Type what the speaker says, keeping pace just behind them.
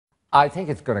I think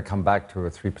it's going to come back to a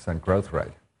 3% growth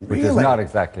rate, which Really? is not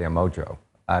exactly a mojo.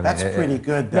 That's pretty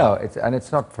good, though. No, and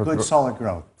it's not for good, solid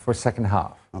growth. For second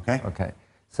half. Okay. Okay.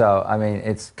 So, I mean,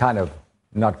 it's kind of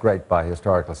not great by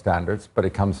historical standards, but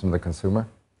it comes from the consumer.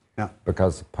 Yeah.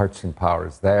 Because purchasing power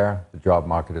is there, the job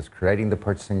market is creating the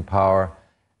purchasing power,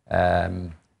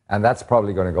 and that's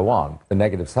probably going to go on. The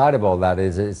negative side of all that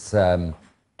is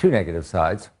two negative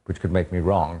sides, which could make me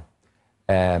wrong.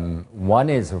 One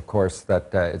is, of course,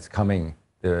 that it's coming,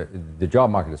 the job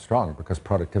market is strong because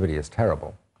productivity is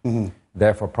terrible. Mm-hmm.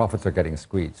 Therefore, profits are getting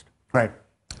squeezed. Right.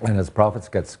 And as profits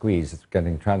get squeezed, it's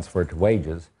getting transferred to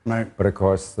wages. Right. But of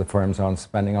course, the firms aren't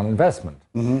spending on investment.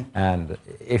 Mm-hmm. And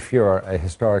if you're a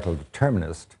historical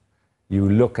determinist, you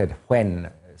look at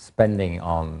when spending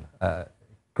on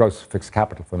gross fixed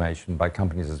capital formation by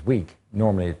companies is weak,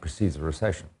 normally it precedes a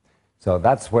recession. So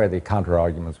that's where the counter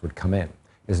arguments would come in.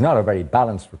 It's not a very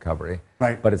balanced recovery,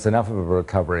 right, but it's enough of a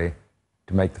recovery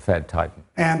to make the Fed tighten.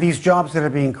 And these jobs that are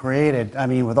being created, I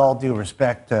mean, with all due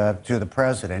respect to the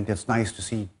president, it's nice to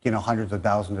see, hundreds of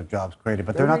thousands of jobs created,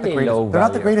 but they're not really the greatest. They're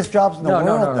not the greatest jobs in the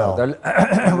world,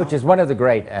 though. Which is one of the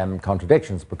great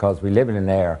contradictions, because we live in an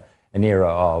era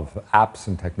of apps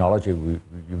and technology.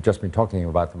 You've just been talking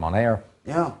about them on air.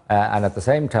 Yeah. And at the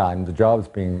same time, the jobs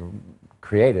being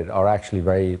created are actually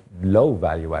very low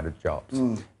value-added jobs.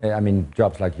 I mean,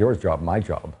 jobs like your job, my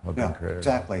job, have been created.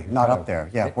 Exactly. Not up there.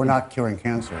 Yeah, we're not curing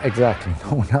cancer. Exactly.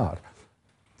 No, we're not.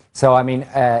 So, I mean,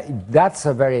 that's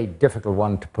a very difficult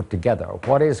one to put together.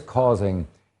 What is causing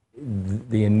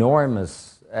the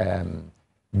enormous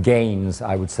gains,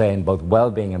 I would say, in both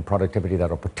well-being and productivity that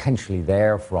are potentially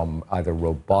there from either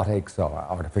robotics or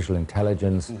artificial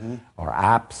intelligence or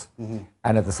apps?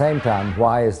 And at the same time,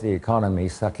 why is the economy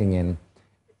sucking in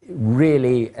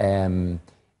really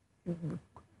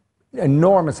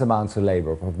enormous amounts of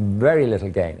labor for very little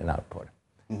gain in output?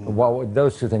 Well,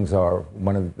 those two things are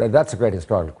that's a great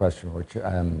historical question, which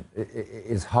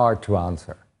is hard to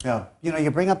answer. Yeah,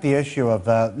 you bring up the issue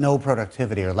of no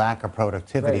productivity or lack of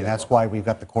productivity. Right. That's why we've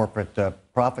got the corporate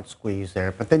profit squeeze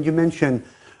there. But then you mention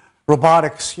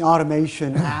robotics,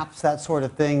 automation, apps, that sort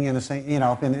of thing in the same,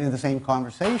 in the same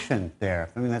conversation there.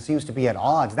 I mean, that seems to be at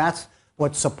odds. That's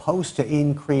what's supposed to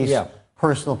increase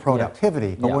personal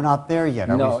productivity, but we're not there yet.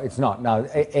 No, it's not. Now,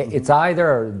 it's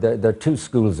either there are two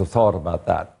schools of thought about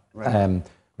that. Right.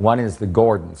 One is the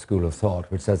Gordon school of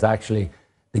thought, which says actually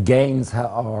the gains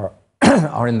are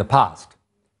are in the past.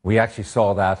 We actually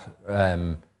saw that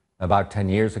about 10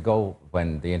 years ago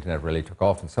when the internet really took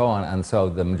off and so on. And so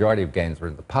the majority of gains were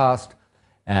in the past,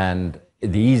 and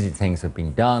the easy things have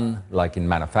been done, like in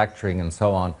manufacturing and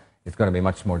so on. It's going to be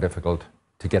much more difficult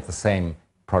to get the same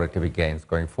productivity gains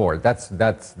going forward.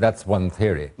 That's one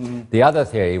theory. The other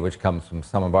theory, which comes from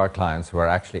some of our clients who are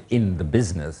actually in the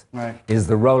business, is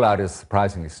the rollout is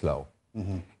surprisingly slow.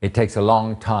 It takes a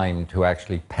long time to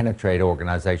actually penetrate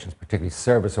organizations, particularly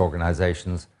service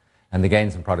organizations, and the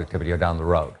gains in productivity are down the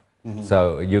road.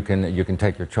 So you can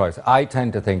take your choice. I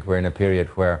tend to think we're in a period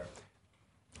where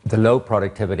the low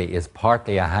productivity is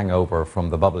partly a hangover from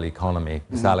the bubble economy,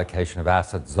 misallocation of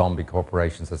assets, zombie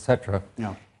corporations, etc.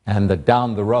 And that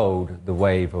down the road, the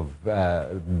wave of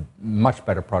much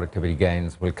better productivity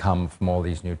gains will come from all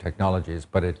these new technologies.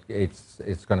 But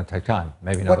it's going to take time,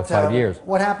 maybe another 5 years.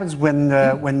 What happens when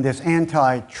this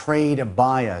anti-trade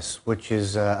bias, which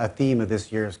is a theme of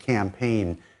this year's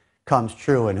campaign, comes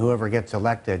true, and whoever gets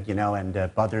elected, and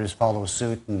others follow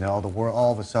suit, and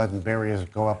all of a sudden barriers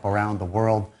go up around the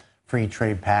world, free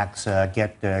trade pacts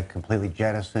get completely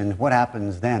jettisoned? What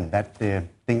happens then?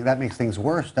 That makes things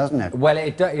worse, doesn't it? Well,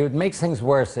 it makes things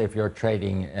worse if you're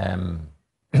trading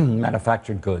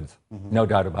manufactured goods, no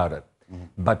doubt about it.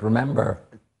 But remember,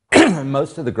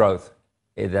 most of the growth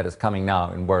that is coming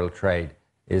now in world trade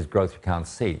is growth you can't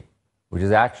see, which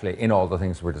is actually in all the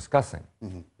things we're discussing.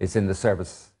 It's in the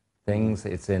service things,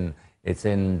 it's in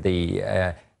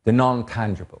the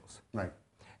non-tangibles. Right.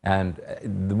 And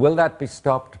will that be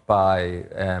stopped by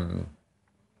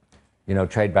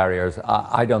trade barriers?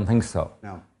 I don't think so.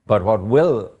 No. But what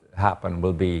will happen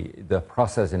will be the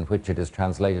process in which it is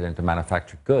translated into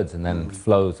manufactured goods and then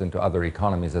flows into other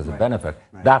economies as a benefit.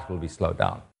 That will be slowed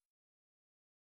down.